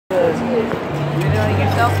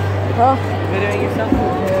yourself? Huh? Videoing yourself?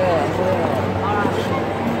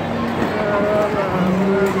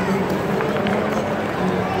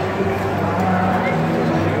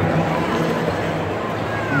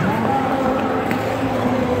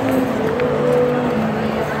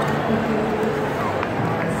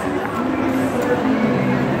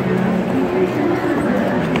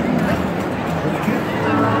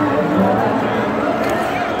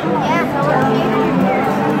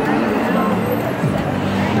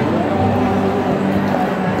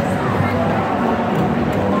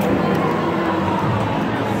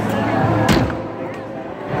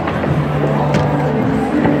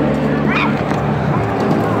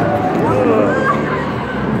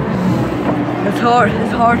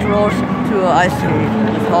 It's hard to roll to an ice skate.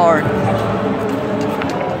 It's hard.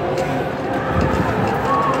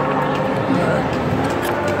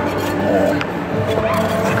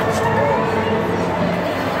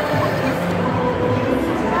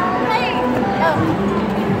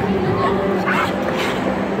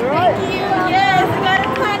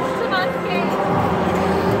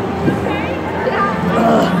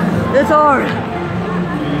 It's hard.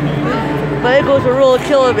 My ankles are really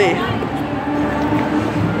killing me.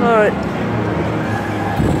 Alright.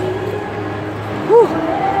 Woo!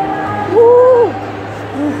 Woo!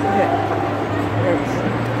 Okay.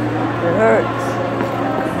 It hurts.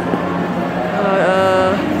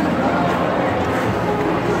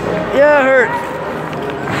 Yeah, it hurts.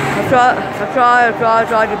 I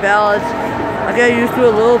try to balance. I get used to it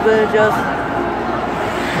a little bit, just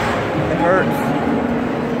it hurts.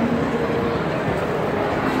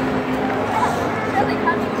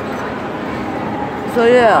 So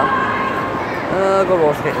yeah, I'll go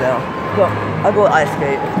roller skate now. I'll go ice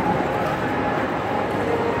skate.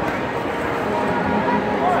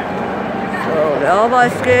 So now I'm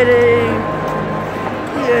ice skating.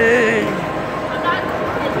 Yay!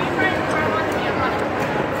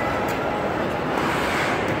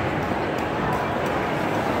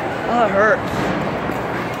 Oh, it hurts.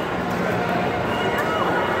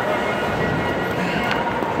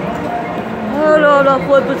 Oh no, not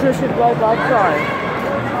flip position right outside.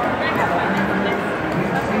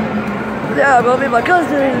 Yeah, I'm gonna meet my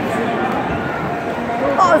cousins.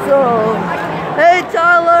 Awesome. Hey,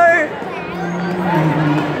 Tyler.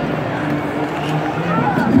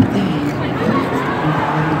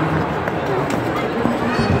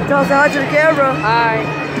 Tell us hi to the camera. Hi.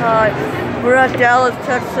 Hi. We're at Dallas,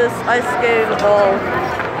 Texas, ice skating the ball.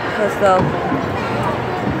 That's stuff.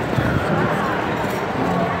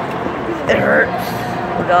 It hurts.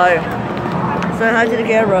 I'm dying. Say hi to the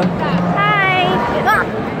camera. Hi.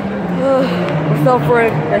 We're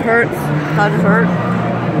suffering. It hurts. How does it hurt?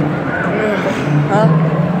 Huh?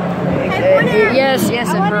 Yes, it I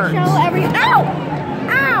want hurts. to show everyone. Ow!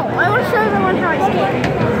 Ow! I want to show everyone how I skate.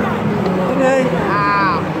 Okay.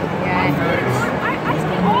 Ow. Yeah, it hurts. I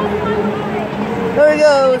skate all the time. There he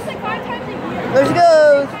goes. It's like 5 times a year. There she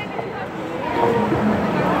goes.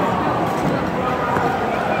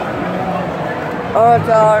 Alright,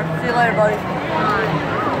 Tyler. See you later, buddy.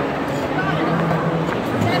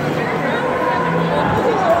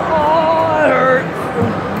 Oh, it hurts.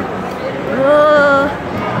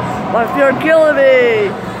 My feet are killing me.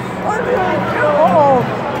 My feet are killing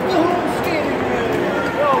me.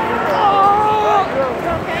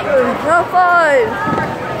 High five.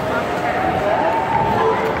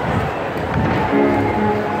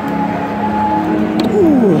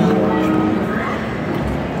 Ooh.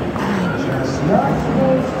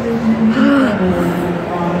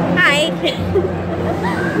 Hi.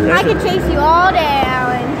 I could chase you all day,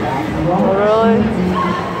 Alan. Oh, really?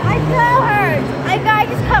 My toe hurts. I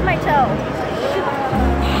just cut my toe.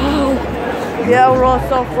 Yeah, we're all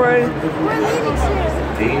suffering. We're leaving soon.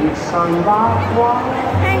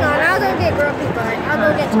 Hang on, I'll go get Grumpy Butt. I'll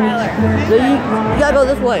go get Tyler. So you gotta go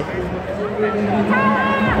this way.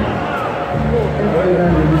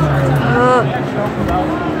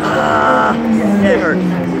 It hurts.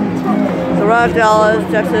 So we're at Dallas,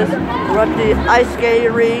 Texas. We're at the ice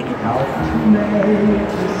skating rink.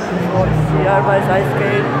 See everybody's ice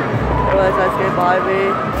skating. Everybody's ice skating behind me.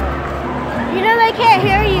 You know they can't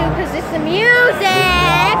hear you because it's the music.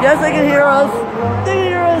 Yes, they can hear us. They can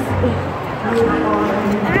hear us.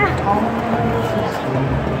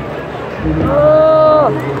 Oh.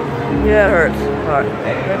 Yeah, it hurts. Alright.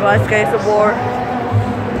 Maybe ice skate some more.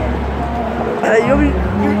 You're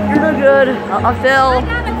doing good. I'll tell.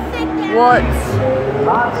 What?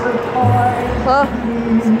 Huh?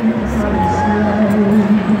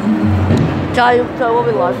 Tell what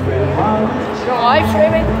we live streaming. You're live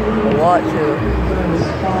streaming? What to?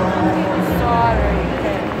 Sorry.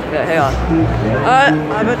 Okay, hang on. Alright,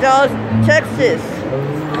 I'm in Dallas, Texas.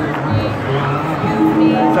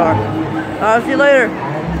 Sorry. I'll see you later.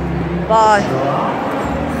 Bye.